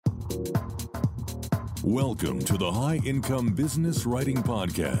Welcome to the High Income Business Writing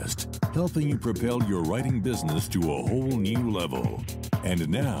Podcast, helping you propel your writing business to a whole new level. And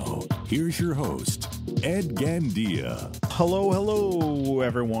now, here's your host, Ed Gandia. Hello,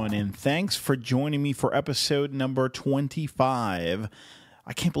 everyone, and thanks for joining me for episode number 25.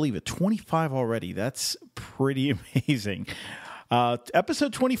 I can't believe it, 25 already. That's pretty amazing.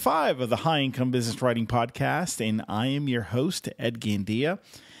 Episode 25 of the High Income Business Writing Podcast, and I am your host, Ed Gandia.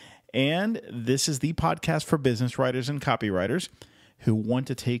 And this is the podcast for business writers and copywriters who want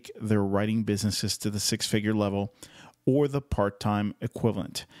to take their writing businesses to the six-figure level or the part-time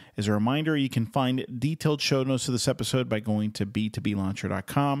equivalent. As a reminder, you can find detailed show notes of this episode by going to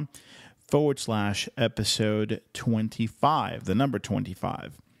b2blauncher.com/episode 25, the number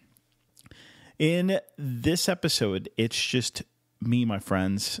 25. In this episode, it's just me, my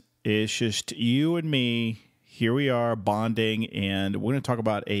friends. It's just you and me. Here we are bonding, and we're going to talk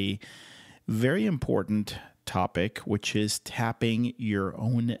about a very important topic, which is tapping your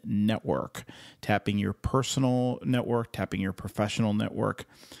own network, tapping your personal network, tapping your professional network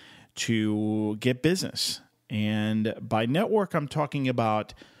to get business. And by network, I'm talking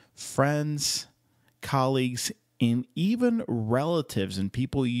about friends, colleagues, and even relatives and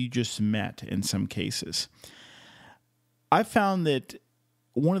people you just met in some cases. I found that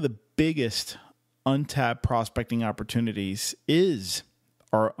one of the biggest untapped prospecting opportunities is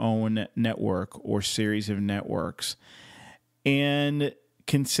our own network or series of networks. And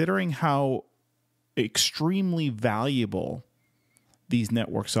considering how extremely valuable these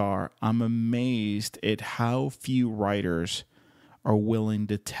networks are, I'm amazed at how few writers are willing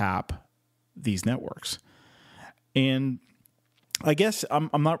to tap these networks. And I guess I'm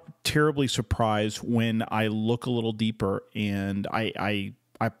not terribly surprised when I look a little deeper and I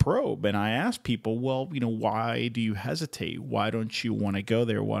probe and I ask people, well, why do you hesitate? Why don't you want to go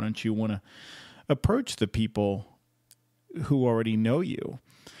there? Why don't you want to approach the people who already know you?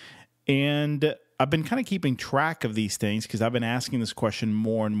 And I've been kind of keeping track of these things because I've been asking this question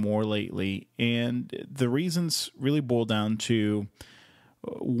more and more lately. And the reasons really boil down to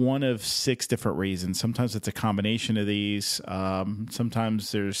one of 6 different reasons. Sometimes it's a combination of these.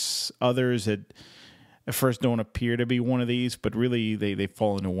 Sometimes there's others that at first don't appear to be one of these, but really they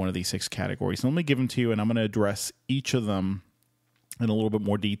fall into one of these 6 categories. So let me give them to you, and I'm going to address each of them in a little bit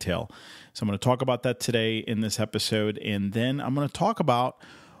more detail. So I'm going to talk about that today in this episode, and then I'm going to talk about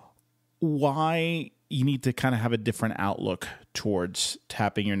why you need to kind of have a different outlook towards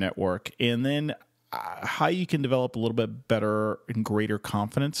tapping your network, and then how you can develop a little bit better and greater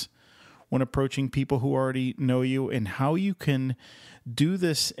confidence when approaching people who already know you, and how you can do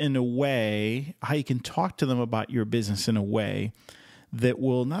this in a way, how you can talk to them about your business in a way that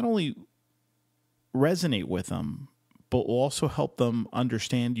will not only resonate with them, but will also help them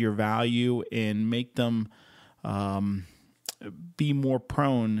understand your value and make them be more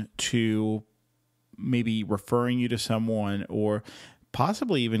prone to maybe referring you to someone or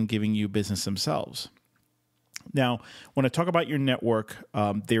possibly even giving you business themselves. Now, when I talk about your network,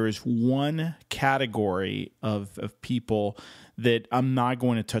 there is one category of people that I'm not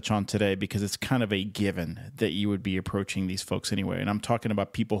going to touch on today because it's kind of a given that you would be approaching these folks anyway. And I'm talking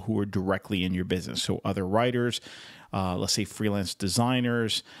about people who are directly in your business. So other writers, let's say freelance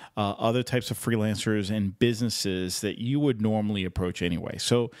designers, other types of freelancers and businesses that you would normally approach anyway.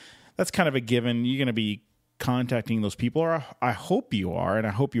 So that's kind of a given. You're going to be contacting those people, or I hope you are, and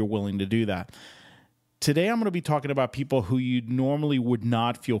I hope you're willing to do that. Today, I'm going to be talking about people who you normally would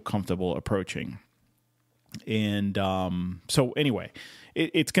not feel comfortable approaching. And so anyway,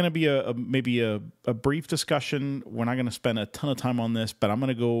 it's going to be maybe a brief discussion. We're not going to spend a ton of time on this, but I'm going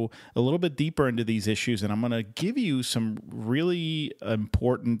to go a little bit deeper into these issues, and I'm going to give you some really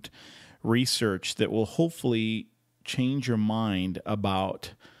important research that will hopefully change your mind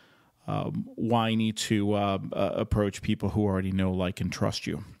about why you need to approach people who already know, like, and trust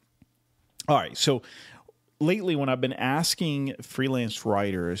you. All right, so lately when I've been asking freelance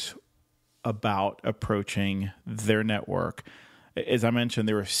writers about approaching their network, as I mentioned,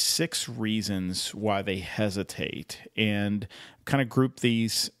 there are 6 reasons why they hesitate, and kind of group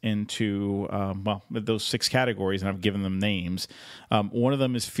these into, those 6 categories, and I've given them names. One of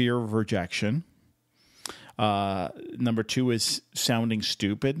them is fear of rejection. Number 2 is sounding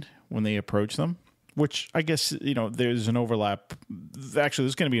stupid when they approach them, which I guess, there's an overlap. Actually,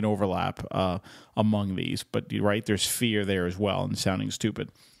 there's going to be an overlap among these, but right, there's fear there as well and sounding stupid.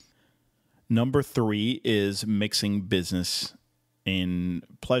 Number 3 is mixing business and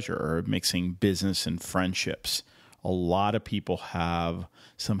pleasure, or mixing business and friendships. A lot of people have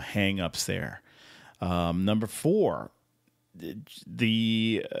some hang-ups there. Number 4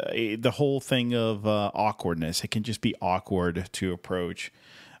 the whole thing of awkwardness. It can just be awkward to approach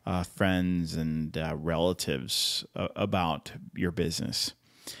friends and relatives about your business.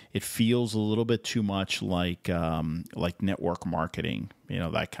 It feels a little bit too much like network marketing,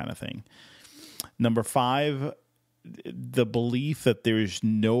 that kind of thing. Number 5, the belief that there's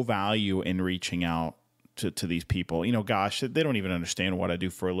no value in reaching out to these people. Gosh, they don't even understand what I do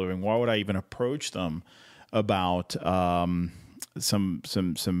for a living. Why would I even approach them about some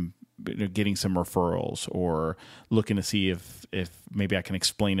getting some referrals or looking to see if maybe I can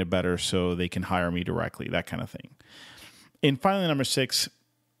explain it better so they can hire me directly, that kind of thing. And finally, number 6,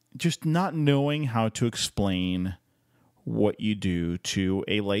 just not knowing how to explain what you do to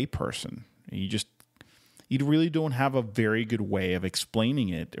a layperson. You really don't have a very good way of explaining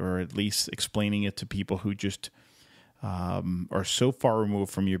it, or at least explaining it to people who just are so far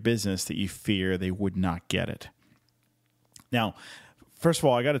removed from your business that you fear they would not get it. Now, first of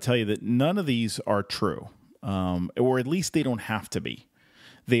all, I got to tell you that none of these are true, or at least they don't have to be.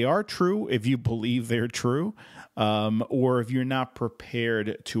 They are true if you believe they're true, or if you're not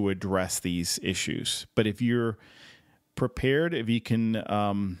prepared to address these issues. But if you're prepared, if you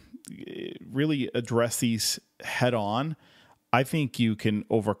can really address these head on, I think you can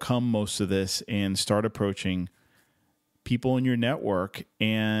overcome most of this and start approaching people in your network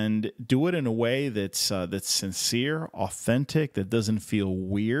and do it in a way that's sincere, authentic, that doesn't feel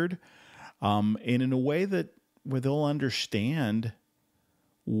weird, and in a way where they'll understand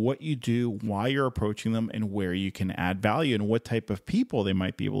what you do, why you're approaching them, and where you can add value, and what type of people they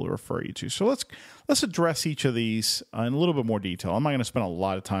might be able to refer you to. So let's address each of these in a little bit more detail. I'm not going to spend a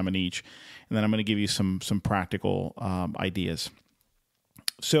lot of time on each, and then I'm going to give you some practical ideas.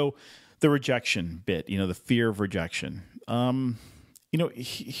 So the rejection bit, the fear of rejection.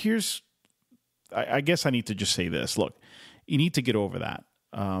 Here's, I guess I need to just say this. Look, you need to get over that.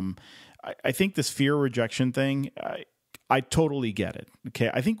 I think this fear of rejection thing, I totally get it. Okay.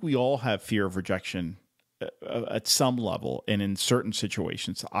 I think we all have fear of rejection at some level and in certain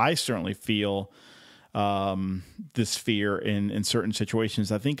situations. I certainly feel this fear in certain situations.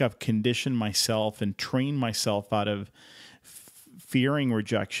 I think I've conditioned myself and trained myself out of fearing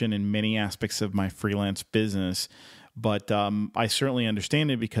rejection in many aspects of my freelance business. But I certainly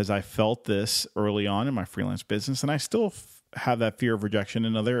understand it because I felt this early on in my freelance business, and I still have that fear of rejection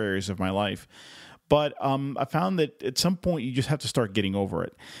in other areas of my life. But I found that at some point you just have to start getting over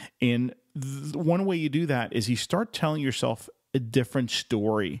it. And one way you do that is you start telling yourself a different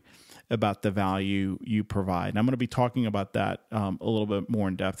story about the value you provide. And I'm going to be talking about that a little bit more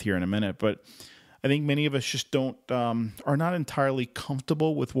in depth here in a minute. But I think many of us just are not entirely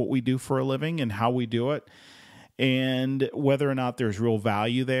comfortable with what we do for a living and how we do it, and whether or not there's real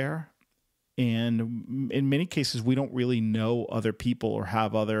value there. And in many cases, we don't really know other people or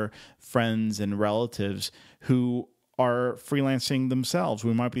have other friends and relatives who are freelancing themselves.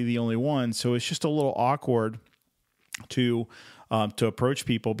 We might be the only one. So it's just a little awkward to approach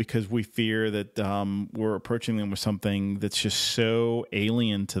people because we fear that we're approaching them with something that's just so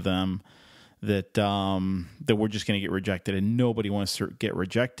alien to them that we're just going to get rejected, and nobody wants to get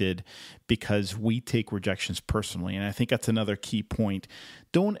rejected because we take rejections personally. And I think that's another key point.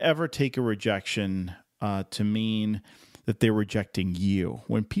 Don't ever take a rejection to mean that they're rejecting you.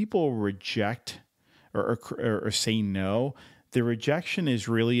 When people reject or say no, the rejection is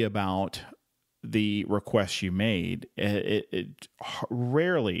really about the request you made. It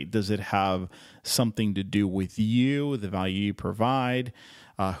rarely does it have something to do with you, the value you provide,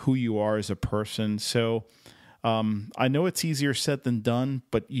 who you are as a person. So I know it's easier said than done,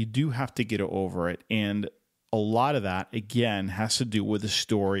 but you do have to get over it. And a lot of that, again, has to do with the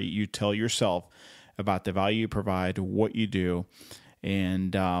story you tell yourself about the value you provide, what you do,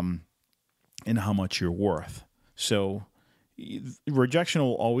 and how much you're worth. So rejection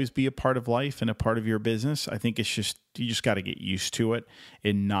will always be a part of life and a part of your business. I think you just got to get used to it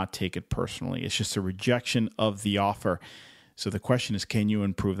and not take it personally. It's just a rejection of the offer. So the question is, can you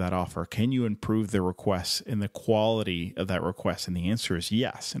improve that offer? Can you improve the request and the quality of that request? And the answer is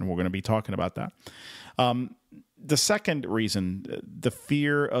yes. And we're going to be talking about that. The second reason, the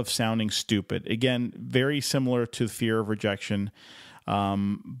fear of sounding stupid. Again, very similar to the fear of rejection.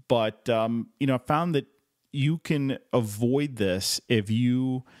 But I found that you can avoid this if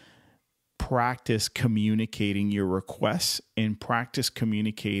you practice communicating your requests and practice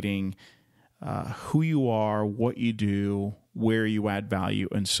communicating who you are, what you do, where you add value,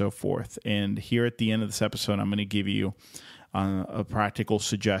 and so forth. And here at the end of this episode, I'm going to give you a practical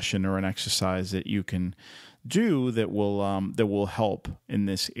suggestion or an exercise that you can do that will help in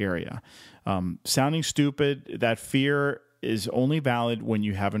this area. Sounding stupid, that fear is only valid when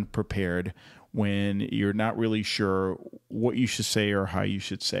you haven't prepared, when you're not really sure what you should say or how you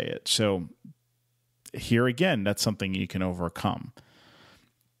should say it. So here again, that's something you can overcome.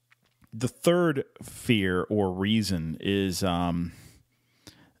 The third fear or reason is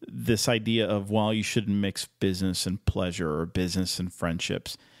this idea of, well, you shouldn't mix business and pleasure or business and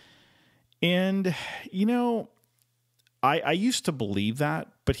friendships. And, I used to believe that,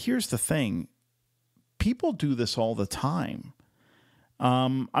 but here's the thing. People do this all the time.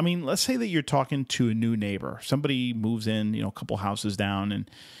 Let's say that you're talking to a new neighbor. Somebody moves in, a couple houses down, and,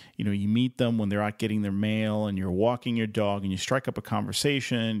 you meet them when they're out getting their mail, and you're walking your dog, and you strike up a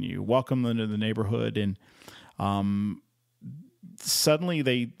conversation, you welcome them to the neighborhood, and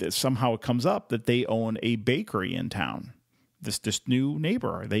suddenly somehow it comes up that they own a bakery in town. This new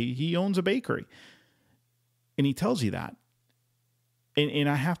neighbor, he owns a bakery. And he tells you that. And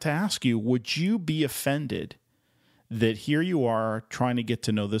I have to ask you, would you be offended that here you are trying to get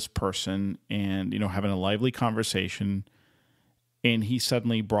to know this person and, having a lively conversation, and he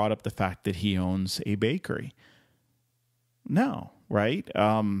suddenly brought up the fact that he owns a bakery? No, right?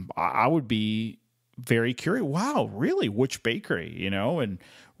 I would be very curious. Wow, really? Which bakery? And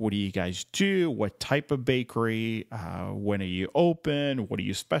what do you guys do? What type of bakery? When are you open? What do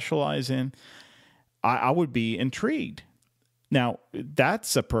you specialize in? I would be intrigued. Now,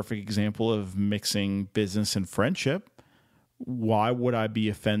 that's a perfect example of mixing business and friendship. Why would I be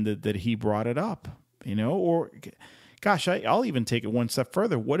offended that he brought it up? Or, gosh, I'll even take it one step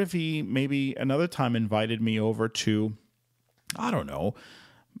further. What if he maybe another time invited me over to, I don't know,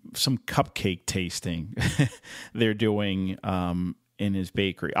 some cupcake tasting they're doing in his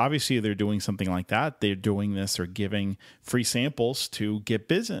bakery? Obviously, they're doing something like that. They're doing this or giving free samples to get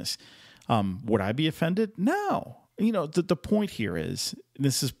business. Would I be offended? No. The point here is,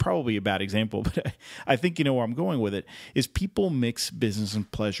 this is probably a bad example, but I think you know where I'm going with it, is people mix business and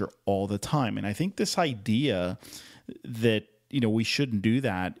pleasure all the time. And I think this idea that, we shouldn't do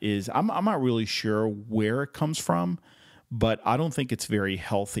that is, I'm not really sure where it comes from, but I don't think it's very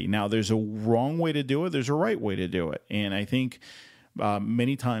healthy. Now, there's a wrong way to do it. There's a right way to do it. And I think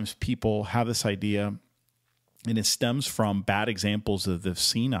many times people have this idea, and it stems from bad examples that they've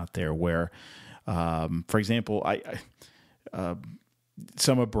seen out there where, for example,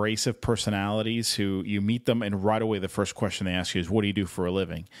 some abrasive personalities who you meet them and right away the first question they ask you is, what do you do for a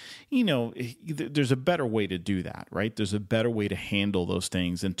living? There's a better way to do that, right? There's a better way to handle those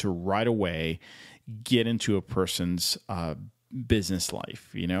things than to right away get into a person's business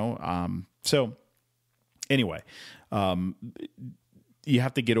life, So anyway, you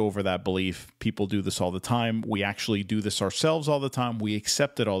have to get over that belief. People do this all the time. We actually do this ourselves all the time. We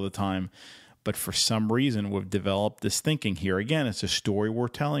accept it all the time. But for some reason, we've developed this thinking. Here again, it's a story we're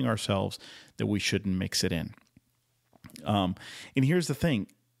telling ourselves that we shouldn't mix it in. And here's the thing.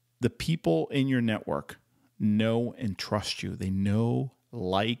 The people in your network know and trust you. They know,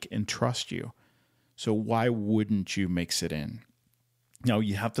 like, and trust you. So why wouldn't you mix it in? Now,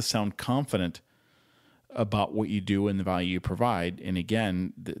 you have to sound confident about what you do and the value you provide. And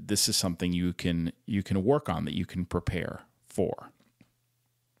again, this is something you can work on, that you can prepare for.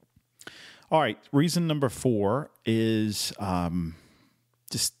 All right, reason number 4 is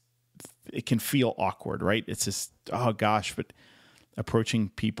just it can feel awkward, right? It's just, oh gosh, but approaching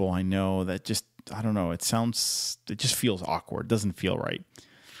people I know that just, I don't know, it just feels awkward, doesn't feel right.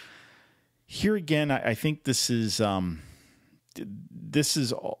 Here again, I think this is not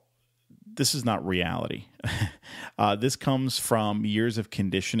reality. This comes from years of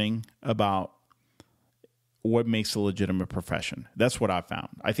conditioning about what makes a legitimate profession. That's what I found.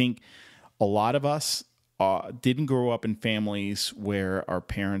 I think a lot of us didn't grow up in families where our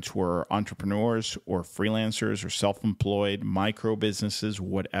parents were entrepreneurs or freelancers or self-employed, micro businesses,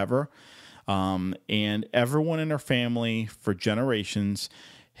 whatever. And everyone in our family for generations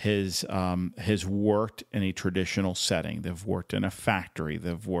has worked in a traditional setting. They've worked in a factory.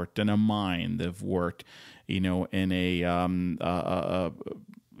 They've worked in a mine. They've worked, in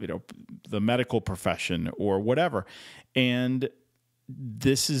the medical profession or whatever. And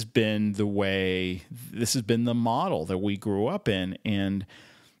this has been the model that we grew up in, and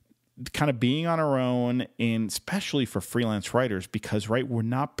kind of being on our own, and especially for freelance writers, because, right, we're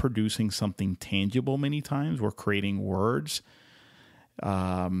not producing something tangible many times. We're creating words.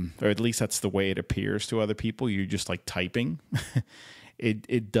 Or at least that's the way it appears to other people. You're just like typing.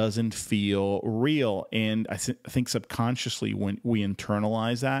 It doesn't feel real. And I think subconsciously, when we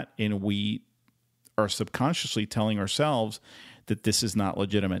internalize that, and we are subconsciously telling ourselves that this is not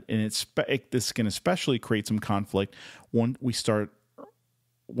legitimate. And this can especially create some conflict when we start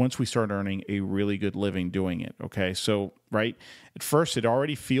once we start earning a really good living doing it. Okay. So, right at first, it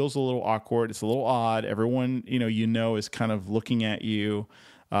already feels a little awkward. It's a little odd. Everyone, is kind of looking at you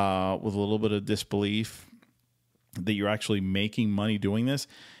with a little bit of disbelief that you're actually making money doing this.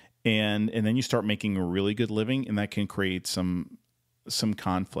 And then you start making a really good living, and that can create some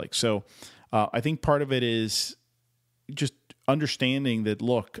conflict. So I think part of it is just understanding that,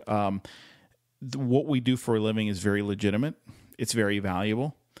 look, what we do for a living is very legitimate. It's very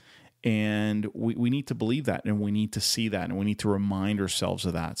valuable. And we need to believe that, and we need to see that, and we need to remind ourselves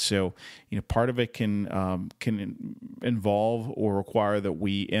of that. So, part of it can involve or require that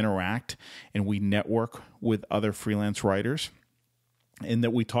we interact and we network with other freelance writers, and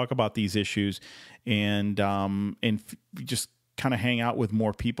that we talk about these issues, and just kind of hang out with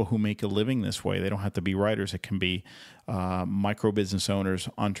more people who make a living this way. They don't have to be writers. It can be micro business owners,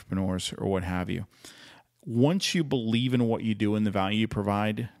 entrepreneurs, or what have you. Once you believe in what you do and the value you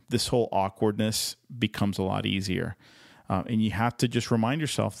provide, this whole awkwardness becomes a lot easier. And you have to just remind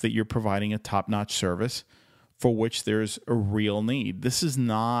yourself that you're providing a top-notch service for which there's a real need. This is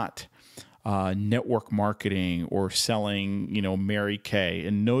not network marketing or selling, Mary Kay.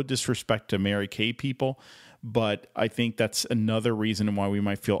 And no disrespect to Mary Kay people, but I think that's another reason why we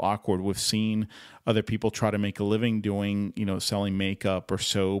might feel awkward. We've seen other people try to make a living doing, selling makeup or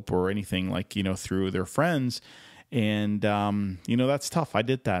soap or anything like, through their friends. And, that's tough. I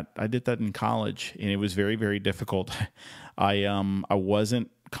did that. In college, and it was very, very difficult. I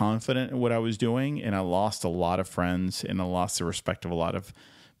wasn't confident in what I was doing, and I lost a lot of friends, and I lost the respect of a lot of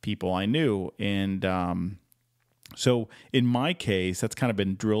people I knew. And, so in my case, that's kind of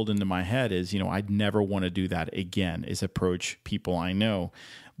been drilled into my head is, I'd never want to do that again, is approach people I know.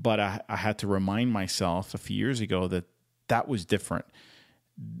 But I had to remind myself a few years ago that was different.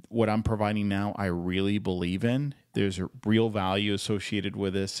 What I'm providing now, I really believe in. There's a real value associated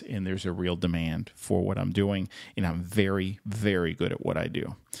with this, and there's a real demand for what I'm doing, and I'm very, very good at what I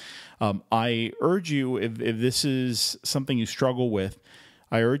do. I urge you, if this is something you struggle with,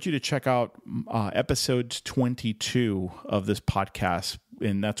 I urge you to check out episode 22 of this podcast,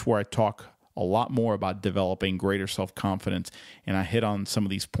 and that's where I talk a lot more about developing greater self-confidence, and I hit on some of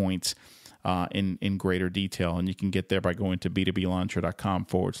these points in greater detail, and you can get there by going to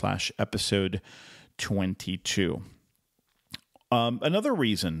b2blauncher.com/episode 22. Another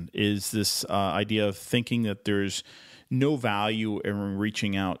reason is this idea of thinking that there's no value in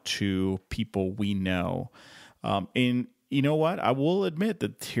reaching out to people we know. And you know what? I will admit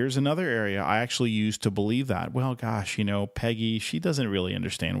that here's another area I actually used to believe that. Well, gosh, Peggy, she doesn't really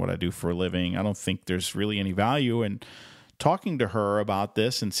understand what I do for a living. I don't think there's really any value in talking to her about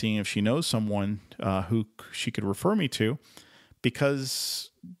this and seeing if she knows someone who she could refer me to, because,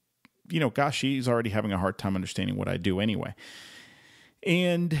 gosh, she's already having a hard time understanding what I do anyway.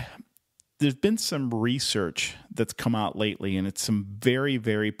 And there's been some research that's come out lately, and it's some very,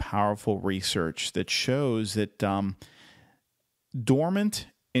 very powerful research that shows that dormant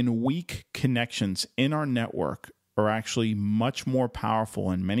and weak connections in our network are actually much more powerful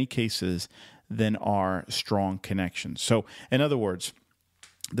in many cases than our strong connections. So, in other words,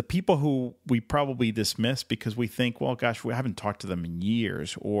 the people who we probably dismiss because we think, well, gosh, we haven't talked to them in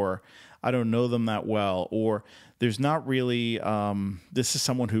years, or I don't know them that well, or there's not really, this is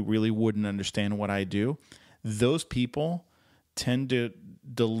someone who really wouldn't understand what I do. Those people tend to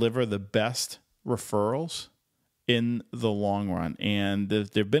deliver the best referrals in the long run. And there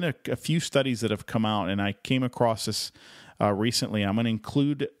have been a few studies that have come out, and I came across this recently. I'm going to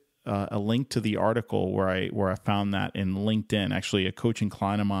include a link to the article where I found that in LinkedIn. Actually, a coaching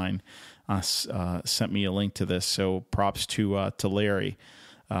client of mine sent me a link to this. So props to Larry.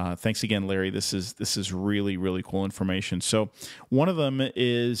 Thanks again, Larry. This is really, really cool information. So one of them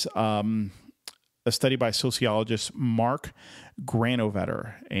is a study by sociologist Mark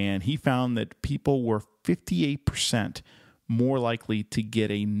Granovetter, and he found that people were 58% more likely to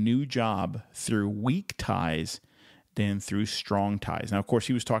get a new job through weak ties than through strong ties. Now, of course,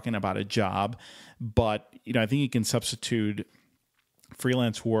 he was talking about a job, but I think you can substitute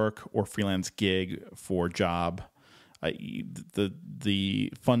freelance work or freelance gig for job.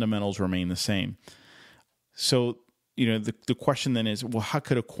 The fundamentals remain the same. So, the question then is, well, how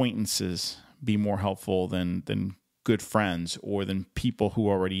could acquaintances be more helpful than good friends, or than people who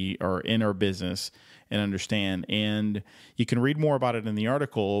already are in our business and understand? And you can read more about it in the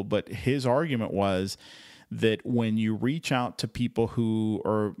article, but his argument was that when you reach out to people who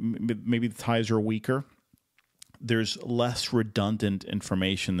are maybe the ties are weaker, there's less redundant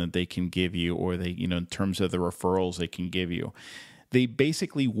information that they can give you, or they, in terms of the referrals they can give you. they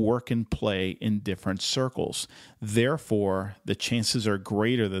basically work and play in different circles. Therefore, the chances are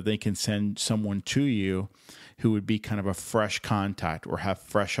greater that they can send someone to you who would be kind of a fresh contact or have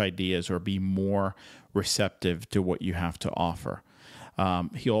fresh ideas or be more receptive to what you have to offer.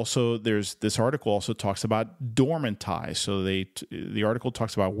 There's this article also talks about dormant ties. So the article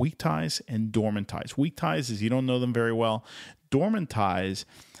talks about weak ties and dormant ties. Weak ties is you don't know them very well. Dormant ties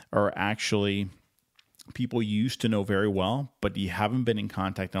are actually people you used to know very well, but you haven't been in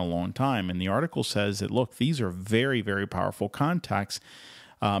contact in a long time. And the article says that, look, these are very, very powerful contacts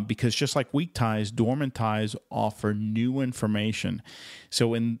because just like weak ties, dormant ties offer new information.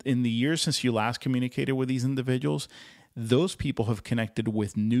 So in the years since you last communicated with these individuals, those people have connected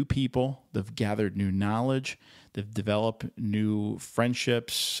with new people. They've gathered new knowledge. They've developed new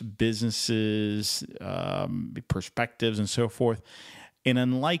friendships, businesses, perspectives, and so forth. And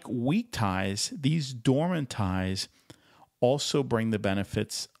unlike weak ties, these dormant ties also bring the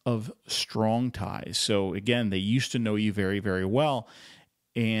benefits of strong ties. So again, they used to know you very, very well,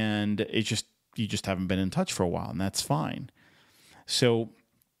 and you just haven't been in touch for a while, and that's fine. So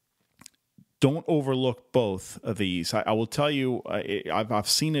don't overlook both of these. I will tell you, I've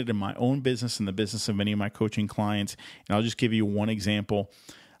seen it in my own business and the business of many of my coaching clients, and I'll just give you one example.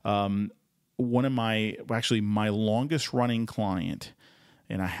 One of my longest running client,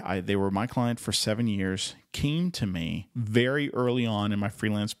 and they were my client for 7 years, came to me very early on in my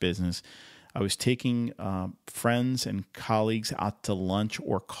freelance business. I was taking friends and colleagues out to lunch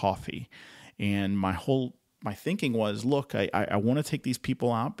or coffee, and my thinking was, look, I want to take these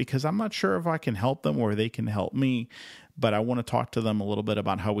people out because I'm not sure if I can help them or they can help me, but I want to talk to them a little bit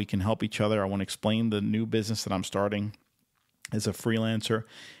about how we can help each other. I want to explain the new business that I'm starting as a freelancer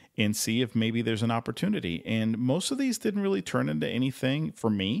and see if maybe there's an opportunity. And most of these didn't really turn into anything for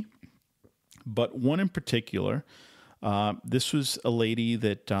me, but one in particular, this was a lady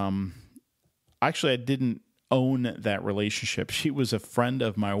that actually I didn't own that relationship. She was a friend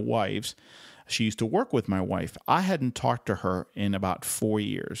of my wife's. She used to work with my wife. I hadn't talked to her in about 4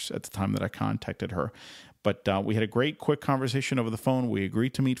 years at the time that I contacted her. But we had a great quick conversation over the phone. We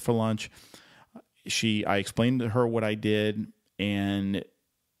agreed to meet for lunch. I explained to her what I did, and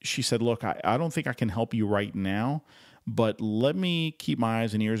she said, look, I don't think I can help you right now, but let me keep my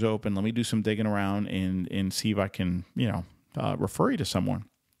eyes and ears open. Let me do some digging around and see if I can, refer you to someone.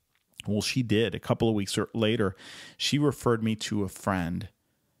 Well, she did. A couple of weeks later, she referred me to a friend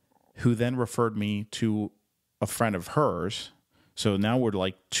who then referred me to a friend of hers. So now we're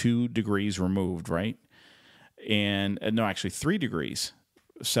like 2 degrees removed, right? And no, actually 3 degrees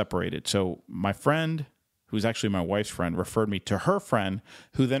separated. So my friend, who's actually my wife's friend, referred me to her friend,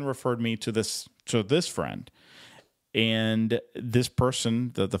 who then referred me to this friend. And this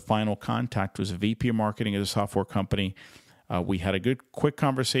person, the final contact, was a VP of marketing at a software company. We had a good, quick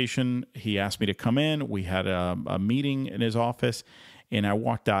conversation. He asked me to come in. We had a meeting in his office, and I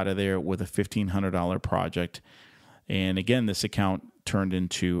walked out of there with a $1,500 project. And again, this account turned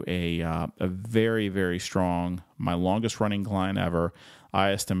into a very, very strong, my longest running client ever.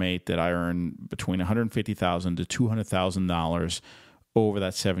 I estimate that I earned between $150,000 to $200,000 over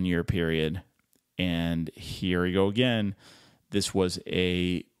that 7-year period. And here we go again. This was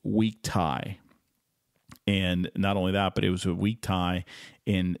a weak tie. And not only that, but it was a weak tie,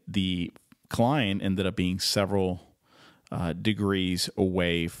 and the client ended up being several degrees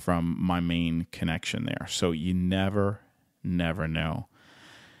away from my main connection there. So you never know.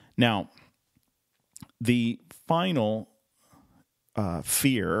 Now, the final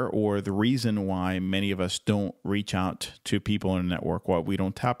fear, or the reason why many of us don't reach out to people in a network, why we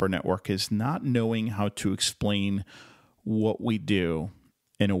don't tap our network, is not knowing how to explain what we do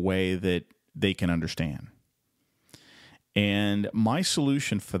in a way that they can understand. And my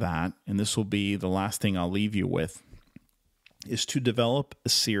solution for that, and this will be the last thing I'll leave you with, is to develop a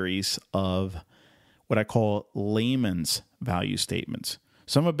series of what I call layman's value statements.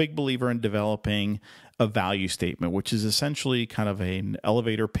 So I'm a big believer in developing a value statement, which is essentially kind of an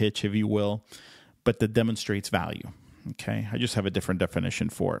elevator pitch, if you will, but that demonstrates value. Okay, I just have a different definition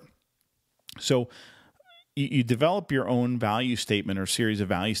for it. So you develop your own value statement or series of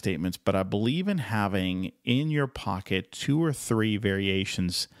value statements, but I believe in having in your pocket 2 or 3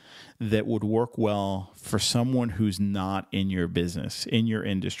 variations that would work well for someone who's not in your business, in your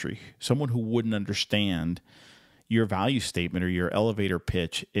industry, someone who wouldn't understand your value statement or your elevator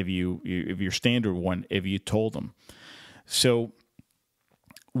pitch if your standard one, if you told them. So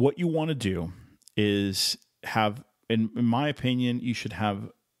what you want to do is have, in my opinion, you should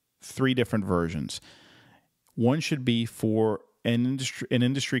have 3 different versions. One should be for an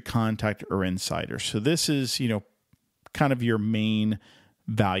industry contact or insider. So this is, kind of your main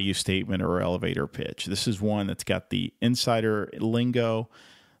value statement or elevator pitch. This is one that's got the insider lingo.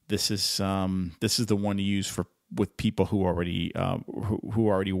 This is the one to use with people who already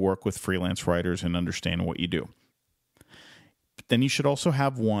work with freelance writers and understand what you do. But then you should also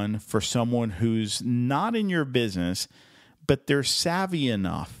have one for someone who's not in your business, but they're savvy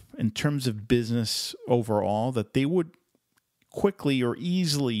enough in terms of business overall that they would quickly or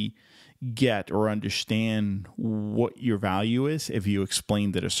easily get or understand what your value is if you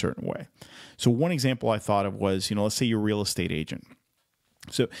explained it a certain way. So one example I thought of was, let's say you're a real estate agent.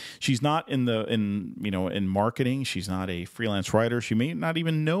 So she's not in marketing. She's not a freelance writer. She may not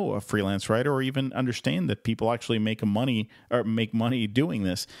even know a freelance writer or even understand that people actually make money doing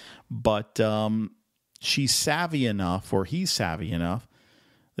this. But she's savvy enough, or he's savvy enough,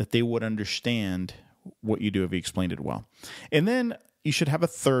 that they would understand what you do if you explained it well. And then you should have a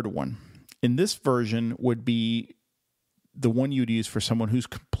third one. And this version would be the one you'd use for someone who's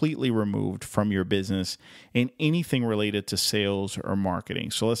completely removed from your business and anything related to sales or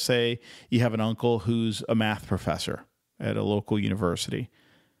marketing. So let's say you have an uncle who's a math professor at a local university.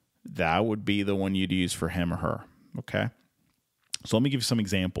 That would be the one you'd use for him or her, okay? So let me give you some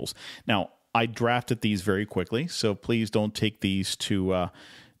examples. Now, I drafted these very quickly, so please don't take these to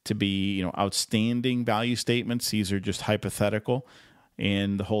be outstanding value statements. These are just hypothetical.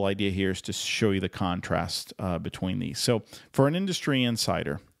 And the whole idea here is to show you the contrast between these. So for an industry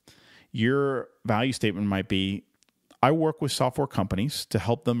insider, your value statement might be, I work with software companies to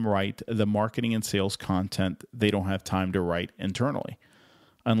help them write the marketing and sales content they don't have time to write internally.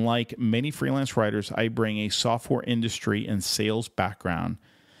 Unlike many freelance writers, I bring a software industry and sales background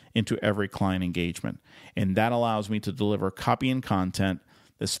into every client engagement. And that allows me to deliver copy and content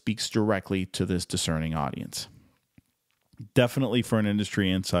that speaks directly to this discerning audience. Definitely for an industry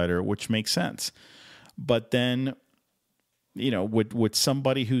insider, which makes sense. But then, with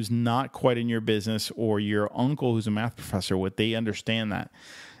somebody who's not quite in your business, or your uncle who's a math professor, would they understand that?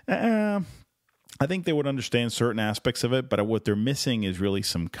 I think they would understand certain aspects of it, but what they're missing is really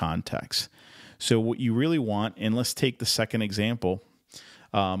some context. So what you really want, and let's take the second example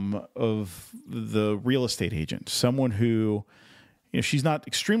of the real estate agent, someone who, she's not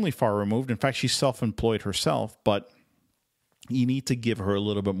extremely far removed. In fact, she's self-employed herself, but you need to give her a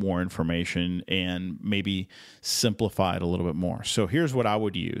little bit more information and maybe simplify it a little bit more. So here's what I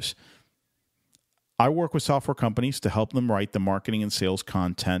would use. I work with software companies to help them write the marketing and sales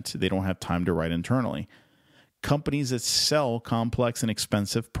content they don't have time to write internally. Companies that sell complex and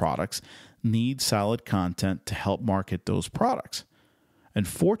expensive products need solid content to help market those products.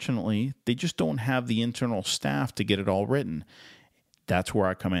 Unfortunately, they just don't have the internal staff to get it all written. That's where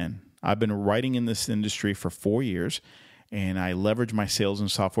I come in. I've been writing in this industry for 4 years, and I leverage my sales and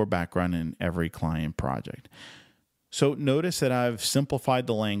software background in every client project. So notice that I've simplified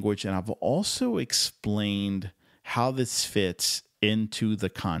the language, and I've also explained how this fits into the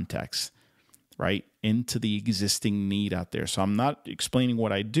context, right? Into the existing need out there. So I'm not explaining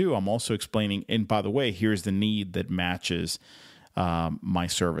what I do. I'm also explaining, and by the way, here's the need that matches my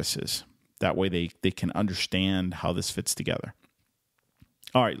services. That way they can understand how this fits together.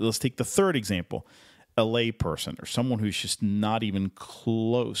 All right, let's take the third example. A layperson or someone who's just not even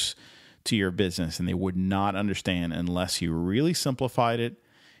close to your business, and they would not understand unless you really simplified it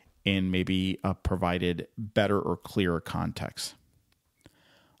and maybe provided better or clearer context.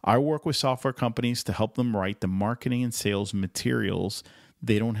 I work with software companies to help them write the marketing and sales materials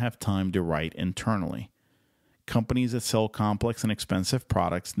they don't have time to write internally. Companies that sell complex and expensive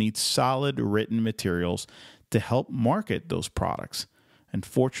products need solid written materials to help market those products.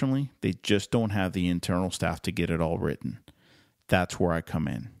 Unfortunately, they just don't have the internal staff to get it all written. That's where I come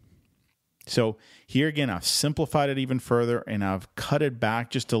in. So here again, I've simplified it even further, and I've cut it back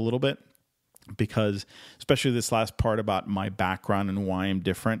just a little bit because, especially this last part about my background and why I'm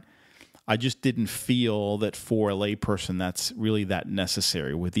different, I just didn't feel that for a layperson that's really that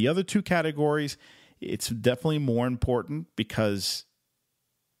necessary. With the other two categories, it's definitely more important because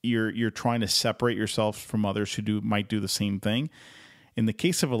you're trying to separate yourself from others who might do the same thing. In the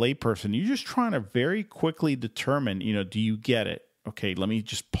case of a layperson, you're just trying to very quickly determine, do you get it? Okay, let me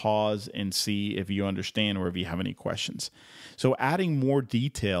just pause and see if you understand or if you have any questions. So adding more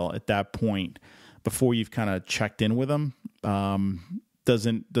detail at that point before you've kind of checked in with them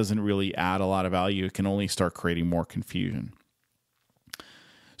doesn't really add a lot of value. It can only start creating more confusion.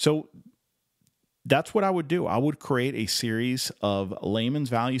 So that's what I would do. I would create a series of layman's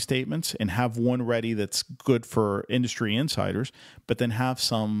value statements and have one ready that's good for industry insiders, but then have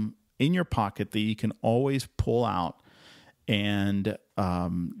some in your pocket that you can always pull out and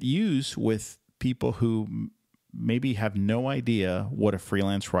use with people who maybe have no idea what a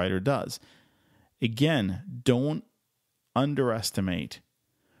freelance writer does. Again, don't underestimate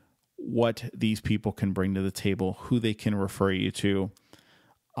what these people can bring to the table, who they can refer you to.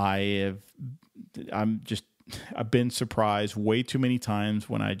 I've been surprised way too many times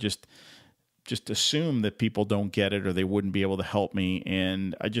when I just assume that people don't get it or they wouldn't be able to help me.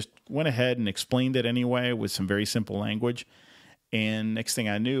 And I just went ahead and explained it anyway with some very simple language. And next thing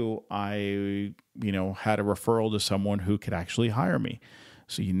I knew, I, had a referral to someone who could actually hire me.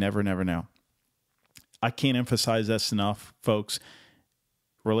 So you never know. I can't emphasize this enough, folks.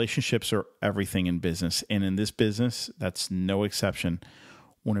 Relationships are everything in business. And in this business, that's no exception.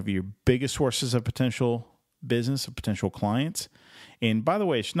 One of your biggest sources of potential business, of potential clients. And by the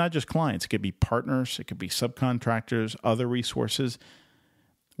way, it's not just clients. It could be partners. It could be subcontractors, other resources.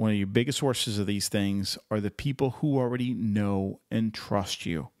 One of your biggest sources of these things are the people who already know and trust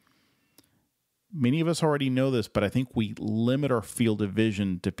you. Many of us already know this, but I think we limit our field of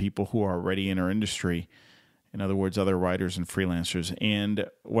vision to people who are already in our industry. In other words, other writers and freelancers. And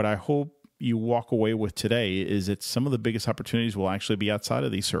what I hope you walk away with today is that some of the biggest opportunities will actually be outside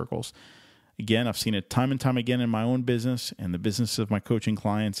of these circles. Again, I've seen it time and time again in my own business and the business of my coaching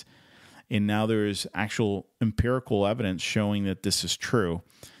clients. And now there's actual empirical evidence showing that this is true,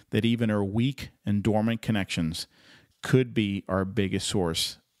 that even our weak and dormant connections could be our biggest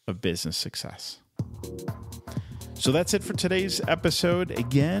source of business success. So that's it for today's episode.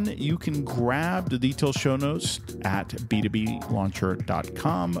 Again, you can grab the detailed show notes at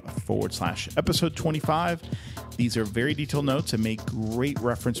b2blauncher.com/episode 25. These are very detailed notes and make great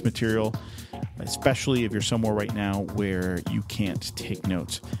reference material, especially if you're somewhere right now where you can't take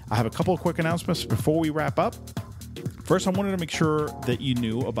notes. I have a couple of quick announcements before we wrap up. First, I wanted to make sure that you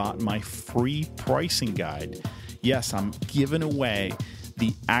knew about my free pricing guide. Yes, I'm giving away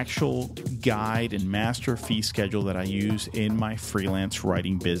the actual guide and master fee schedule that I use in my freelance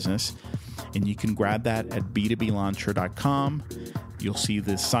writing business. And you can grab that at b2blauncher.com. You'll see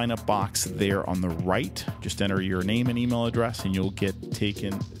the sign-up box there on the right. Just enter your name and email address, and you'll get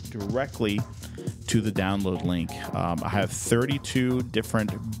taken directly to the download link. I have 32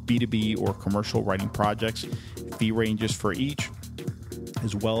 different B2B or commercial writing projects, fee ranges for each,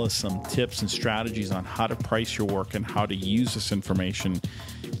 as well as some tips and strategies on how to price your work and how to use this information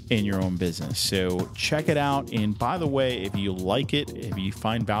in your own business. So check it out. And by the way, if you like it, if you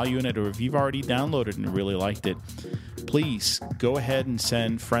find value in it, or if you've already downloaded and really liked it, please go ahead and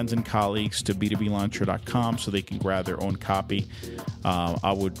send friends and colleagues to b2blauncher.com so they can grab their own copy.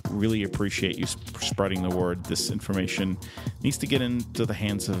 I would really appreciate you spreading the word. This information needs to get into the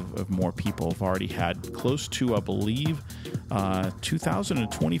hands of more people. I've already had close to, I believe, 2,000 to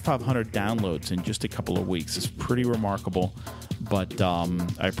 2,500 downloads in just a couple of weeks. It's pretty remarkable, but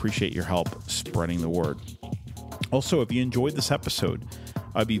I appreciate your help spreading the word. Also, if you enjoyed this episode,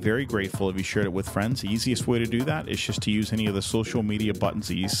 I'd be very grateful if you shared it with friends. The easiest way to do that is just to use any of the social media buttons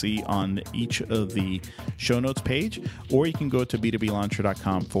that you see on each of the show notes page, or you can go to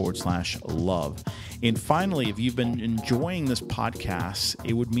b2blauncher.com/love. And finally, if you've been enjoying this podcast,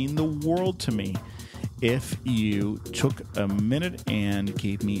 it would mean the world to me if you took a minute and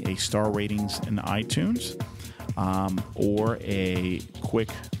gave me a star ratings in iTunes, or a quick,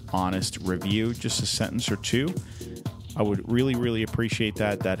 honest review, just a sentence or two. I would really, really appreciate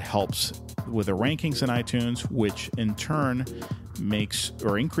that. That helps with the rankings in iTunes, which in turn makes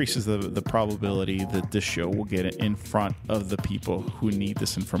or increases the probability that this show will get in front of the people who need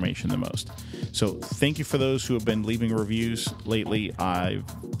this information the most. So thank you for those who have been leaving reviews lately. I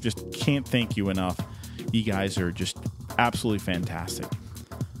just can't thank you enough. You guys are just absolutely fantastic.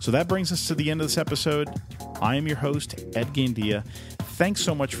 So that brings us to the end of this episode. I am your host, Ed Gandia. Thanks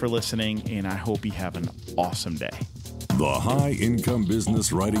so much for listening, and I hope you have an awesome day. The High Income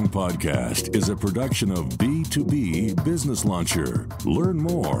Business Writing Podcast is a production of B2B Business Launcher. Learn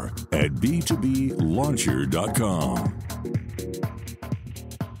more at b2blauncher.com.